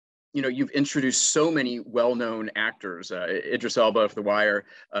you know, you've introduced so many well-known actors, Idris Elba of The Wire,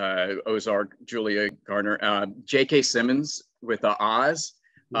 Ozark, Julia Garner, J.K. Simmons with Oz.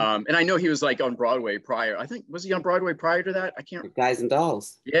 And I know he was like on Broadway prior. I think, was he on Broadway prior to that? I can't. Guys and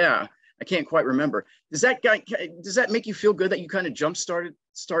Dolls. Yeah, I can't quite remember. Does that make you feel good that you kind of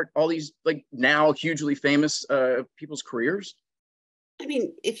start all these like now hugely famous people's careers? I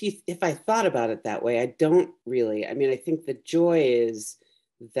mean, if I thought about it that way, I don't really. I mean, I think the joy is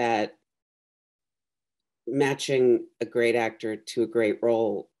that matching a great actor to a great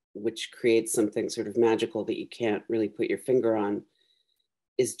role, which creates something sort of magical that you can't really put your finger on,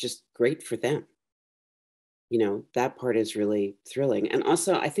 is just great for them. You know, that part is really thrilling. And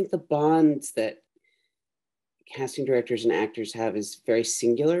also, I think the bonds that casting directors and actors have is very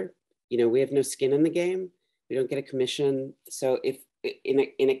singular. You know, we have no skin in the game. We don't get a commission. So if in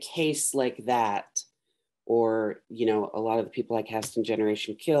a case like that, or, you know, a lot of the people I cast in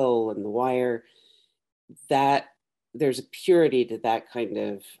Generation Kill and The Wire, that there's a purity to that kind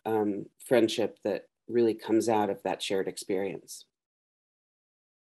of friendship that really comes out of that shared experience.